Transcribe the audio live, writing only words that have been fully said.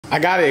I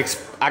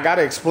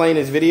gotta explain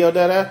this video,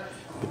 Dada,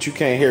 but you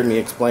can't hear me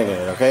explaining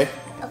it, okay?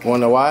 Okay.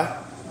 Wanna know why?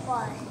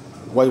 Why?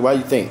 Why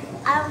you think?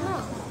 I don't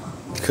know.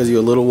 Because you're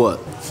a little what?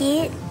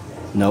 Kid.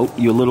 Nope,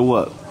 you're a little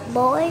what?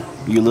 Boy.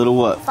 You a little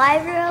what?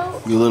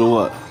 5-year-old. You a little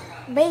what?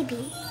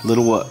 Baby.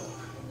 Little what?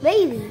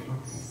 Baby.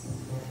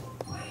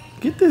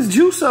 Get this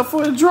juice up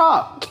for a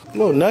drop.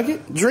 Little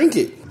nugget, drink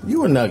it.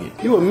 You a nugget.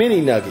 You a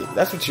mini nugget.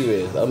 That's what you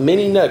is. A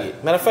mini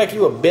nugget. Matter of fact,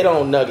 you a bit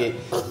on nugget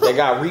that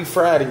got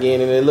refried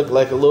again and it looked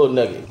like a little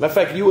nugget. Matter of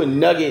fact, you a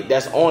nugget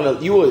that's on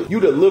a you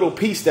the little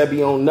piece that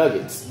be on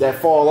nuggets that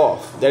fall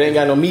off. That ain't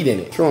got no meat in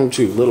it. What's wrong with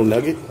you, little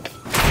nugget?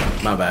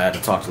 My bad, I had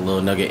to talk to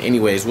Little Nugget.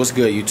 Anyways, what's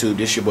good, YouTube?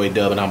 This your boy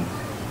Dub, and I'm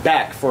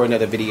back for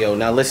another video.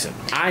 Now listen,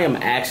 I am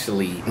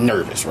actually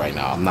nervous right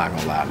now. I'm not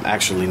gonna lie, I'm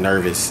actually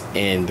nervous.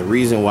 And the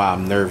reason why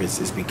I'm nervous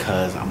is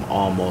because I'm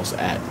almost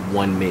at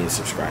 1 million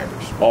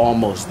subscribers.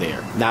 Almost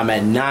there. Now I'm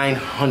at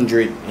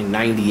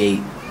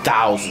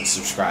 998,000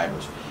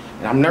 subscribers.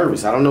 And I'm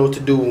nervous. I don't know what to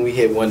do when we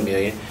hit 1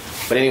 million.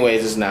 But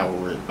anyways, this is not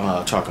what we're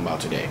talking about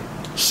today.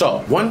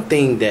 So, one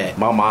thing that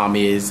my mom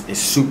is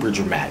super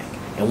dramatic.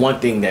 And one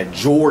thing that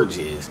George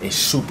is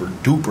super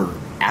duper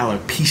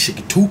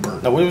alopecia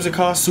tuber. Now what was it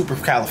called?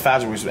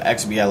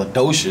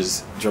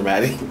 Supercalifragilisticexpialidocious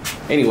dramatic.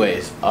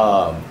 Anyways,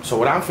 so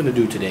what I'm finna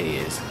do today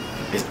is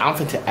I'm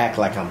finna act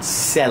like I'm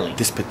selling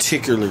this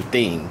particular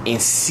thing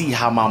and see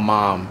how my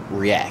mom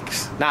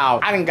reacts. Now,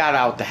 I done got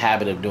out the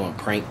habit of doing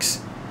pranks.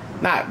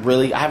 Not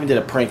really, I haven't did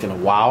a prank in a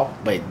while,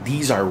 but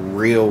these are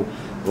real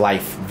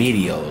life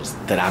videos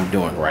that I'm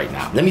doing right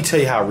now. Let me tell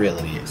you how real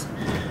it is.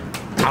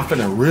 I'm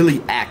finna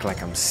really act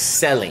like I'm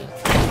selling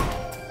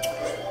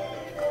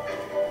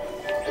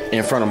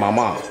in front of my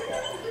mom.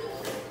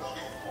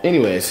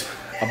 Anyways,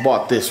 I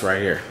bought this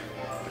right here.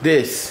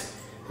 This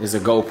is a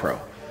GoPro,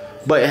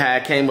 but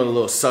it came with a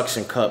little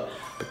suction cup,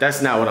 but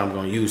that's not what I'm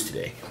gonna use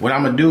today. What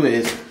I'm gonna do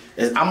is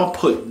I'm gonna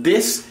put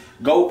this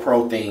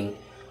GoPro thing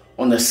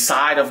on the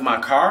side of my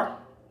car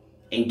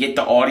and get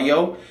the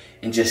audio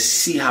and just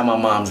see how my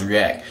mom's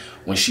react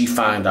when she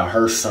finds out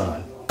her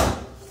son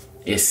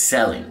is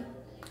selling.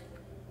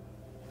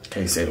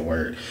 Can't say the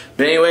word.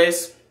 But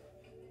anyways,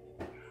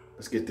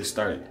 let's get this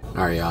started.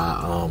 All right,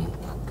 y'all.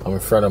 I'm in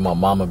front of my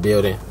mama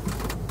building.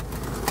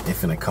 They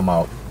finna come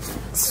out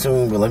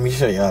soon, but let me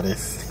show y'all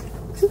this.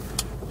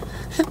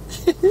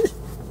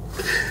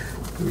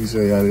 Let me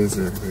show y'all this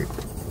real quick.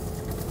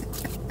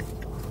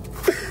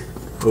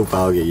 Hope I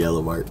don't get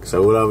yellow mark.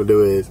 So what I'm gonna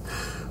do is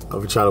I'm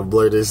gonna try to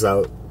blur this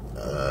out.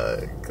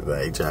 Cause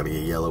I ain't trying to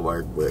get yellow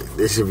mark, but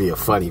this should be a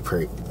funny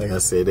prank. Like I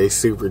said, they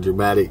super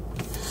dramatic.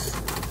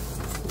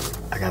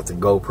 I got the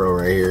GoPro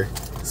right here,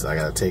 so I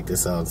gotta take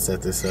this out and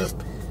set this up.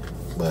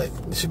 But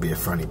it should be a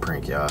funny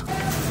prank, y'all.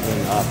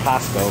 In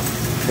Costco,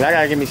 cause I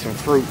gotta get me some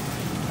fruit.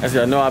 As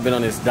y'all know, I've been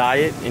on this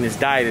diet, and this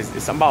diet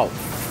is I'm about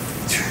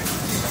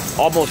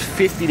almost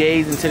 50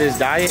 days into this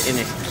diet, and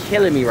it's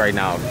killing me right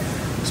now.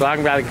 So I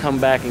can rather come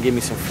back and get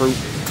me some fruit.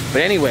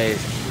 But anyways,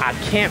 I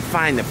can't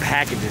find the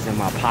packages in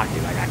my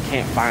pocket. Like I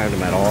can't find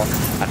them at all.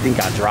 I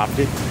think I dropped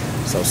it.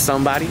 So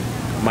somebody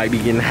might be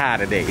getting high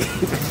today.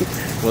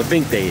 Well,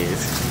 think they is.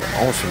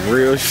 On some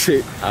real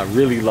shit, I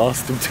really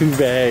lost them 2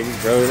 bags,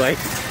 bro. Like,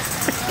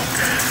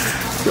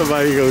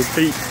 somebody gonna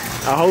think.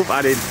 I hope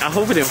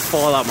it didn't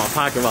fall out my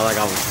pocket while like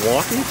I was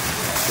walking.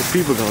 Cause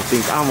people gonna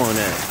think I'm on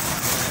that.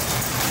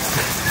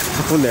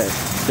 On that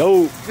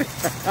dope.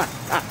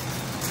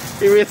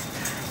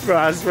 Bro,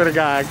 I swear to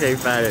God, I can't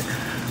find it.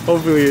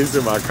 Hopefully it's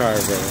in my car,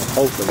 bro.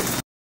 Hopefully.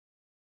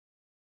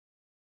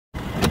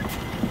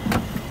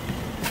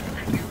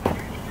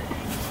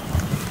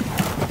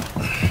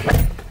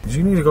 Do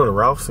you need to go to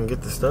Ralph's and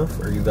get the stuff,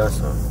 or you got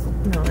some?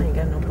 No, I ain't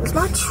got no books. Is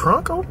my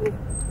trunk open?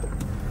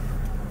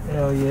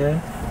 Hell yeah.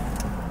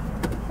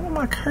 What am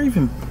I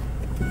craving?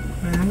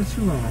 Man, what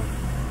you on?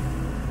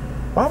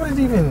 Why would it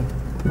even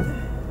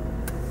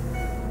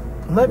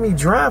let me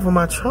drive with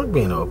my trunk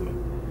being open?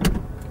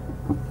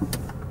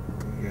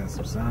 You got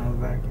some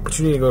sounds back here? But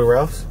you need to go to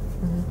Ralph's?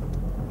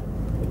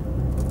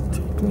 Mm-hmm.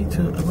 Take me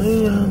to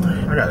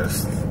Atlanta. I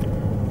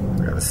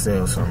gotta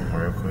sell something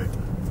real quick.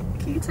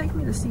 Can you take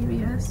me to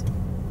CVS?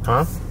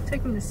 Huh?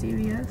 Take me to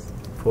CVS.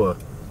 For what?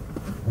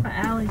 My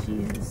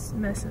allergy is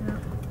messing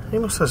up.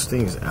 Ain't no such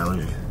thing as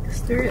allergy.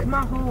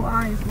 My whole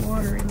eye is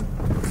watering.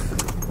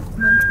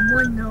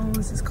 One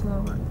nose is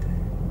clogged.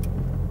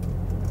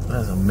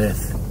 That's a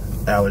myth.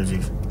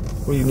 Allergies.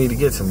 What do you need to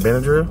get? Some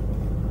Benadryl?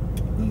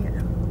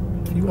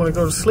 Yeah. If you want to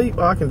go to sleep,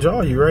 I can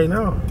draw you right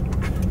now.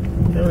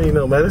 You don't need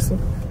no medicine.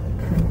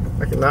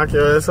 I can knock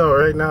your ass out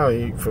right now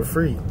for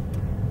free.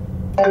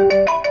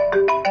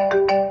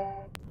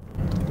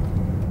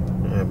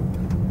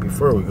 And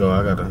before we go,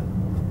 I gotta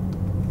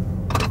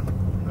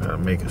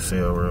make a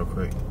sale real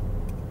quick.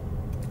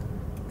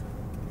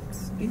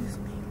 Excuse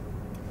me.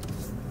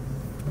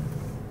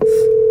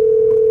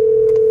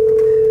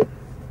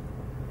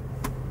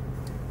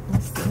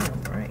 That's still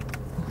right.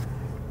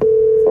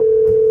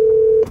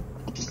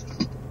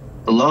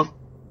 Hello?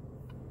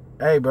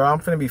 Hey, bro, I'm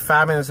finna be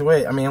 5 minutes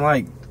away. I mean,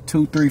 like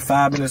 2, 3,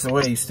 5 minutes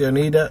away. You still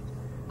need that?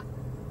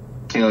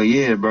 Hell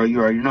yeah, bro. You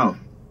already know.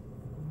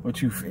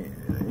 What you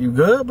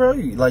good, bro?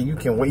 You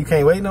can't wait? You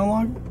can't wait no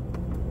longer?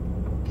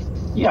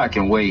 Yeah, I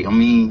can wait. I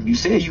mean, you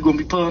said you gonna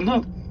be pulling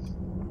up.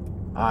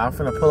 I'm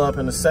finna pull up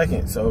in a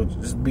second, so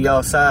just be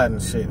outside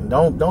and shit. And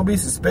don't be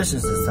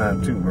suspicious this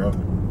time too, bro.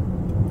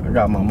 I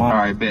got my mom. All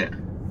right, bet.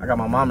 I got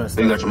my mom and stuff.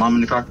 So you got your mom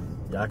in the car?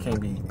 Yeah, I can't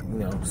be,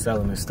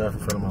 selling this stuff in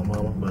front of my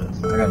mama, but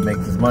I gotta make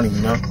this money,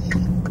 you know?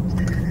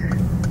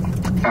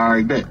 All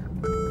right, bet.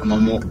 I'm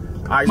on more.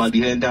 Right. Might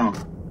be heading down.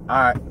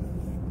 All right.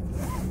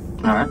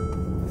 All right.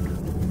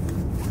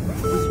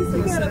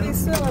 You gotta be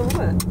selling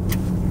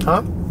what?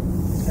 Huh?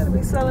 You gotta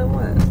be selling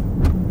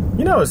what?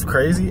 You know what's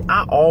crazy?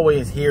 I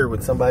always hear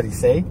what somebody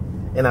say,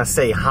 and I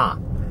say, huh.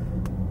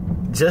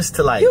 Just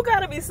to like... You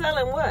gotta be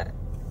selling what?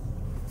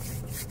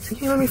 You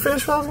can't let me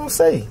finish what I was gonna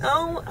say.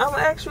 I'm gonna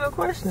ask you a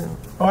question.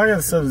 Oh, I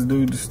gotta sell this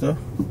dude the stuff.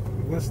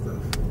 What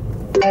stuff?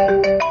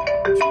 What,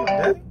 you my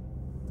daddy?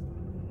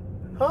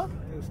 Huh?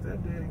 Your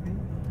stepdaddy,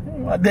 nigga.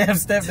 My damn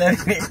stepdaddy.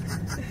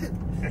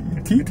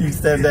 TT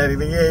stepdaddy,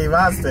 nigga. Ain't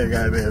my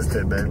goddamn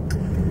stepdaddy.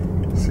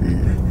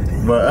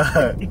 See. But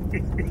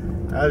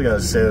I just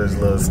gotta share this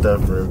little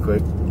stuff real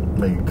quick.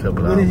 Make a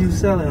couple What hours. are you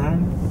selling,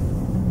 homie?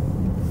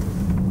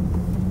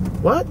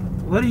 What?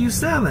 What are you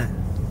selling?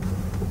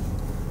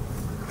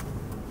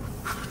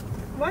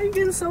 Why you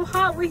getting so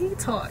hot when he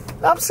talk?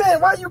 I'm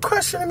saying, why are you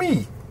questioning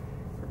me?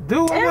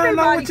 Dude, I wanna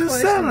know Everybody what you're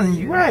questioning selling.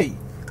 you. Right.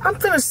 I'm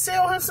finna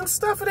sell him some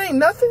stuff. It ain't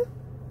nothing.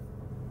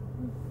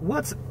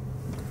 What's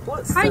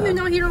How you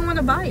know he don't want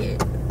to buy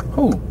it?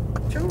 Who?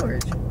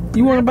 George.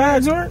 You wanna buy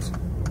it, George?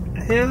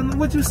 hell?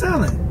 What you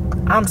selling?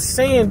 I'm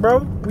saying, bro,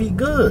 we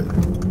good.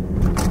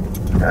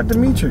 Got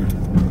Dimitri.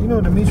 You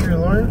know Dimitri, a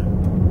lawyer?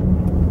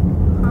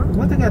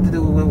 What they got to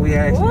do with what we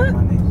asked What? you,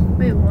 my nigga?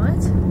 Wait,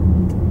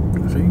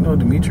 what? So you know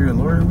Dimitri, a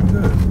lawyer? We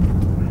good.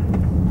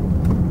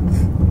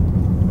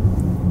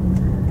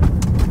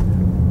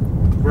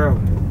 Bro.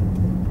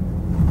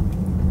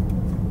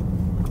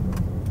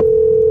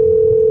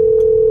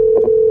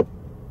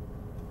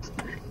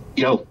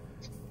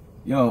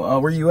 Yo,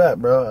 where you at,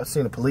 bro? I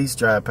seen the police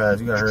drive past.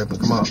 You gotta hurry up and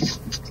come out.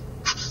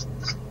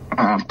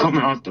 I'm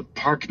coming out the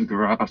parking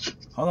garage.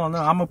 Hold on, no,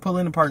 I'm gonna pull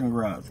in the parking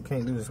garage. You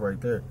can't do this right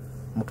there.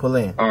 I'm gonna pull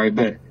in. All right,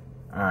 bet.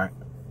 All right.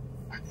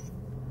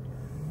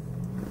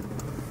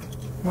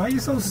 Why you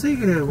so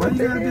secretive? Why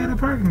you gotta be in the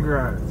parking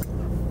garage?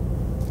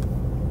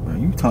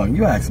 Man,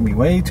 you asking me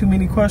way too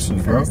many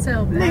questions, bro.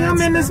 Nigga,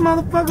 I'm in this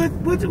motherfucker.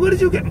 What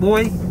did you get,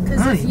 boy?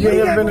 Because if you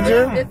ain't ever been to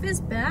jail? if it's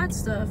bad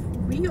stuff,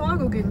 we all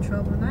go get in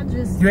trouble, not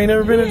just. You ain't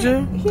never been to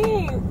jail? He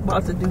ain't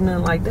about to do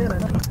nothing like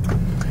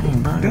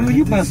that. Dude,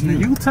 you busting a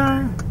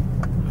U-turn?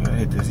 I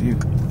hit this you.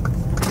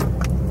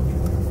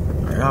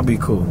 All right, I'll be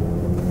cool.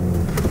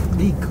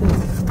 Be cool.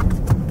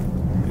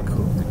 Be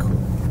cool. Be cool.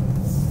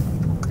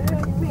 What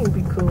do you mean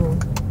be cool?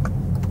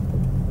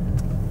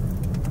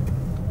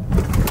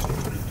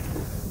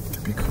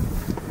 Be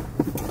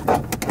cool.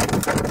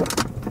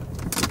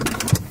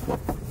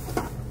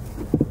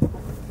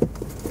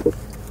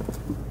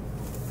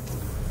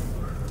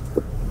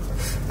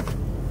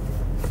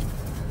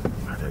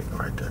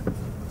 Right there.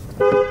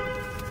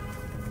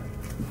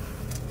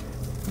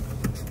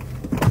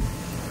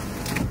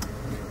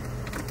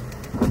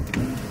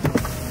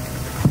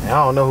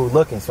 I don't know who's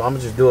looking, so I'm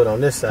gonna just do it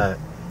on this side.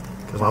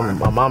 Cause I'm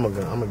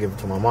gonna give it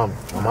to my mama.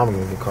 My mama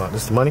gonna get caught.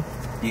 This is money?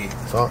 Yeah.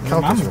 So Your count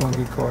this mama's real gonna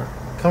quick. get caught.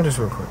 Count this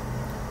real quick.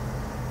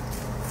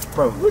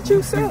 Bro, What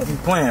you say? You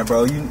playing,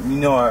 bro? You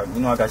know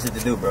I got shit to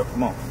do, bro.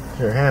 Come on.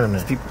 Here, hand him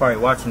that. People probably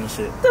watching this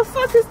shit. What the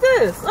fuck is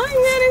this? I ain't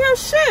hearing your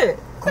shit.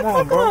 Come the on,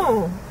 fuck bro.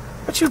 on?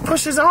 What you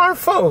push his arm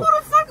for? Who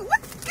the fuck?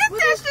 What? Get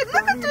that shit.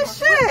 Look at this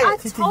shit. I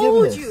TT, give him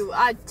told this. you.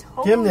 I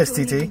told Give him this,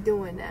 you TT. he'd be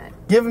doing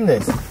that. Give him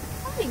this.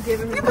 I ain't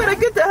giving him You that. better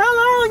get the hell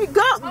on. You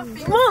go. My Come on,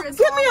 fingerprints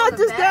get me all out in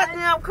this the bag.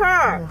 goddamn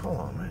car. Hold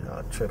on, man.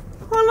 Y'all tripping.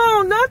 Hold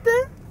on,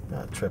 nothing.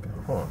 Y'all tripping.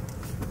 Hold on.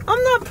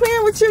 I'm not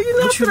playing with you. You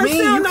not What you finna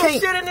mean? sell You no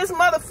can't- shit in this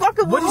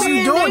motherfucker. What with is me you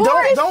in doing?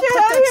 there. Don't This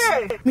put shit that.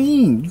 out here.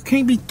 Mean. You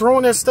can't be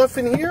throwing that stuff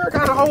in here. I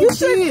got a whole You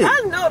should. kid.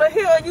 I know the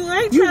hell you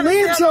ain't You trying to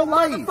lived sell your no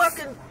life.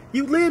 motherfucking.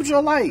 You lived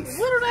your life.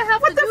 What do they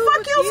have What to the do fuck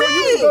with you you? mean?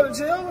 You can go to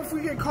jail if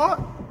we get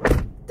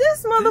caught.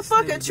 This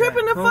motherfucker nigga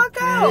tripping the got fuck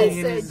cocaine. out. They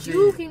in said his you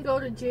jail. can go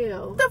to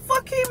jail. What the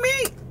fuck he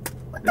mean?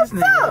 What the This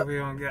nigga fuck? over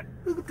here on got.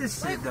 Look at this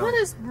shit, Like, though. what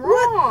is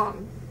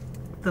wrong?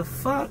 the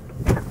fuck?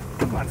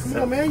 Come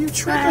on, man. You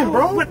tripping,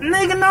 bro. What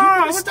nigga,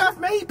 no. This What stuff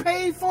made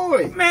paid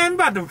for it. Man, I'm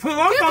about to pull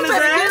off Give on him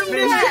his his ass.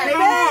 money Man, back.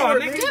 no,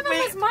 nigga. Give him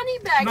his money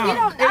back. No, He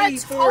don't. I paid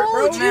for it,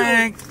 bro. told you.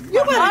 Man, You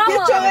better Mama.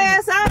 get your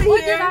ass out of What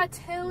did here. I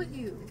tell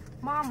you,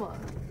 Mama?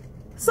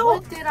 So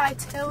What did I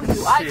tell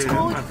you? I Shit,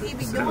 told I'm you he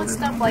be doing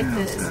stuff like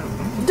this.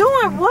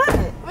 doing what?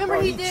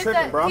 Remember he did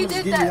that. bro. He I'm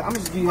just did give you, that. I'm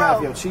just give you Bro,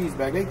 half your cheese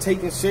back. They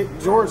taking shit.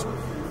 George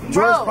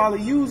Bro.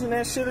 probably using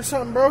that shit or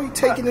something, bro. He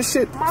taking the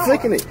shit, Mama.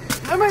 flicking it.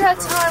 Remember that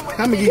time when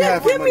How many he you did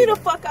have? that? Get me the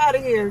fuck out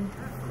of here.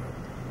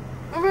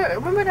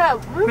 Remember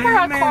that? Remember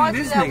I man, called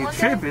you this that nigga one day?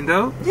 tripping,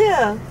 though.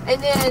 Yeah.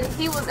 And then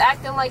he was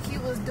acting like he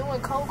was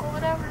doing coke or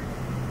whatever.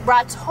 Bro,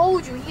 I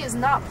told you he is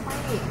not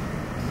playing.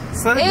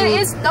 So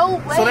It's no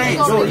way so they you ain't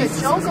gonna doing make a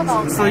it. joke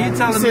about So that. you He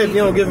telling said if me?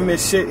 you don't give him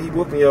his shit, he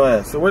whooping your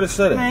ass. So where the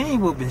shit at? Man, he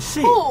ain't whooping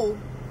shit. Who?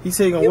 He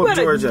said he gonna You whoop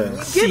better George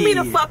ass. get me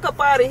the Shit. fuck up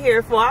out of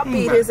here before I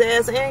beat his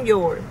ass and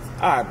yours.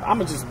 Alright, I'm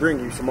gonna just bring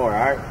you some more,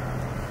 alright?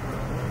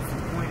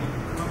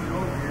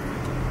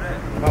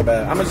 My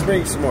bad. I'm gonna just bring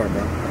you some more,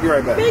 bro. I'll be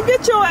right back. Man,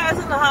 get your ass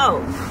in the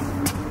house.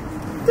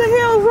 What the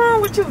hell's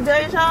wrong with you,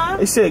 Dejan?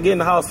 They said get in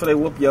the house before they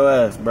whoop your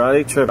ass, bro.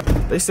 They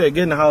tripping. They said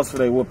get in the house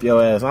before they whoop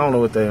your ass. I don't know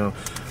what they on.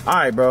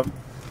 Alright, bro.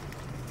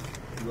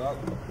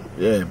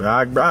 Yeah, bro.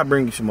 I'll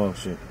bring you some more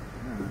shit.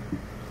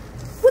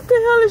 What the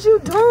hell is you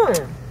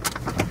doing?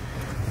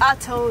 I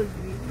told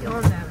you. You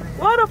on that, man.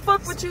 Why the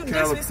fuck would you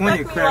California disrespect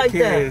me like that?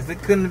 crackheads. It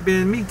couldn't have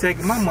been me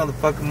taking my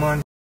motherfucking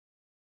money.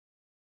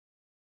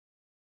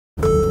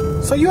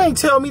 So you ain't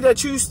tell me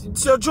that you used to,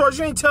 so George,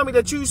 you ain't tell me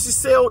that you used to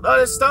sell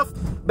other stuff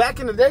back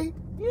in the day?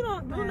 You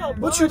don't do no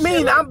What you bullshit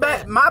mean? like I'm back.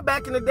 that. My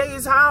back in the day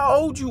is how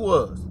old you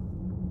was.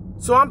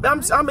 So I'm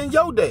in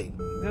your day.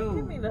 Dude,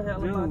 Get me the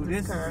hell about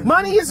this car.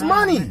 Money is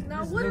money.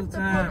 Now, It's what new if the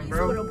time, police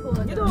bro. would have pulled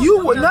You up? don't- You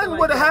would nothing nothing like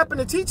would have that.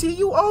 happened to TT.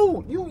 You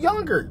old. You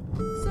younger.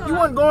 So You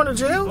wasn't going to You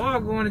jail. are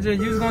going to jail.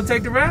 You was gonna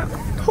take the rap?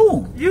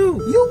 Who?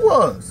 You. You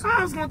was.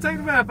 I was gonna take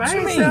the rap. I What you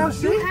ain't mean? sell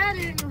you shit. had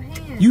it in your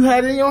hand. You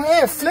had it in your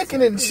hand,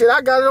 flicking it and shit.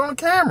 I got it on the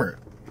camera.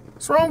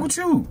 What's wrong with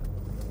you?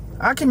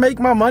 I can make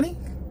my money.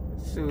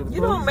 Shoot,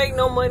 You don't make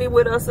no money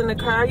with us in the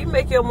car. You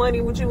make your money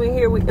with you in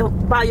here with,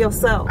 by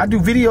yourself. I do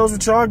videos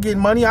with y'all getting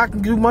money. I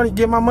can do money,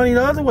 get my money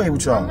the other way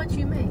with How y'all. much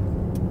you make?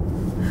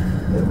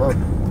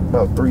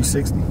 About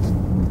 360.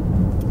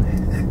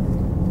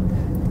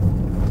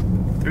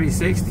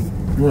 360.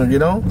 You wanna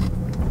get on?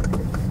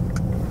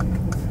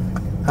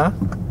 Huh?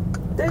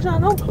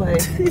 Dejan, don't play.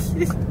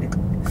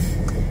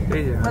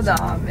 Yeah. But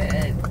nah,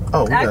 man.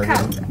 Oh, we I gotta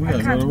kinda- go I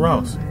to kinda-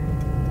 Ross.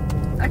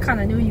 I kind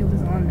of knew you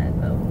was on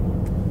that though.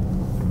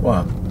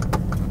 What?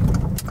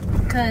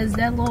 Cause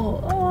that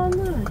little, oh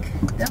look.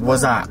 That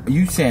Was little,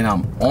 you saying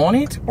I'm on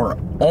it or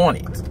on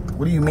it?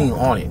 What do you mean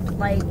on it?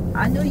 Like,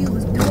 I knew you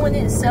was doing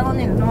it, selling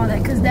it, and all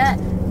that. Cause that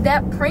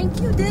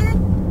prank you did,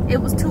 it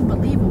was too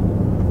believable.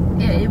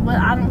 It was.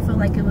 I don't feel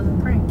like it was a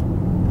prank.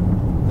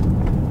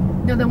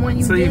 The one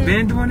you So did. you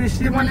been doing this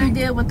shit, The one my you nigga?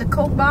 did with the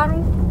Coke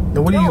bottle.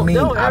 Then what do you mean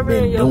Don't I've ever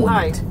in been your doing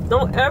life. it?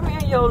 Don't ever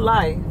in your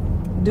life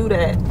do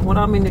that when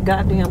I'm in the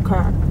goddamn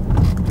car.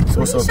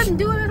 So, You so, shouldn't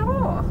do it at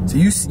all. so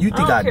you think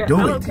I care. do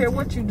I it? don't care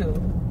what you do.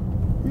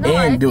 No,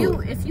 And if do you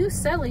it. if you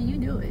sell it, you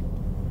do it.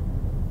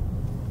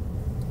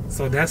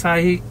 So that's how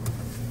he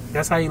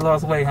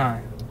lost weight, huh?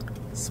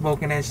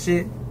 Smoking that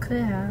shit.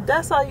 Could have.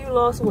 That's how you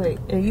lost weight,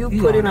 and you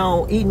You put it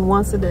on on eating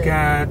once a day.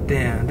 God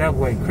damn, that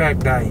boy crack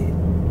diet.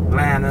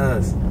 Lying to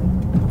us.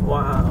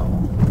 Wow.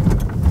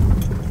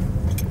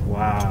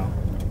 Wow.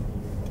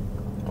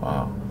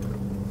 Wow.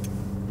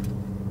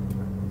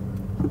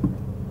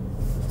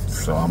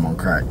 So I'm on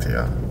crack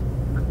till.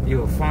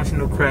 You a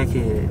functional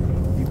crackhead.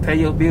 You pay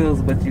your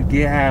bills, but you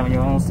get high on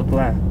your own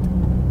supply.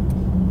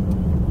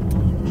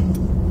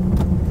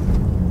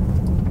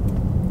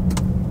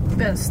 You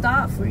better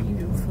stop before you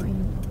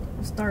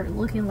start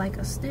looking like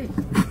a stick.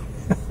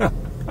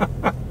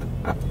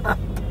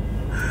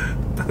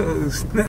 Oh, snap.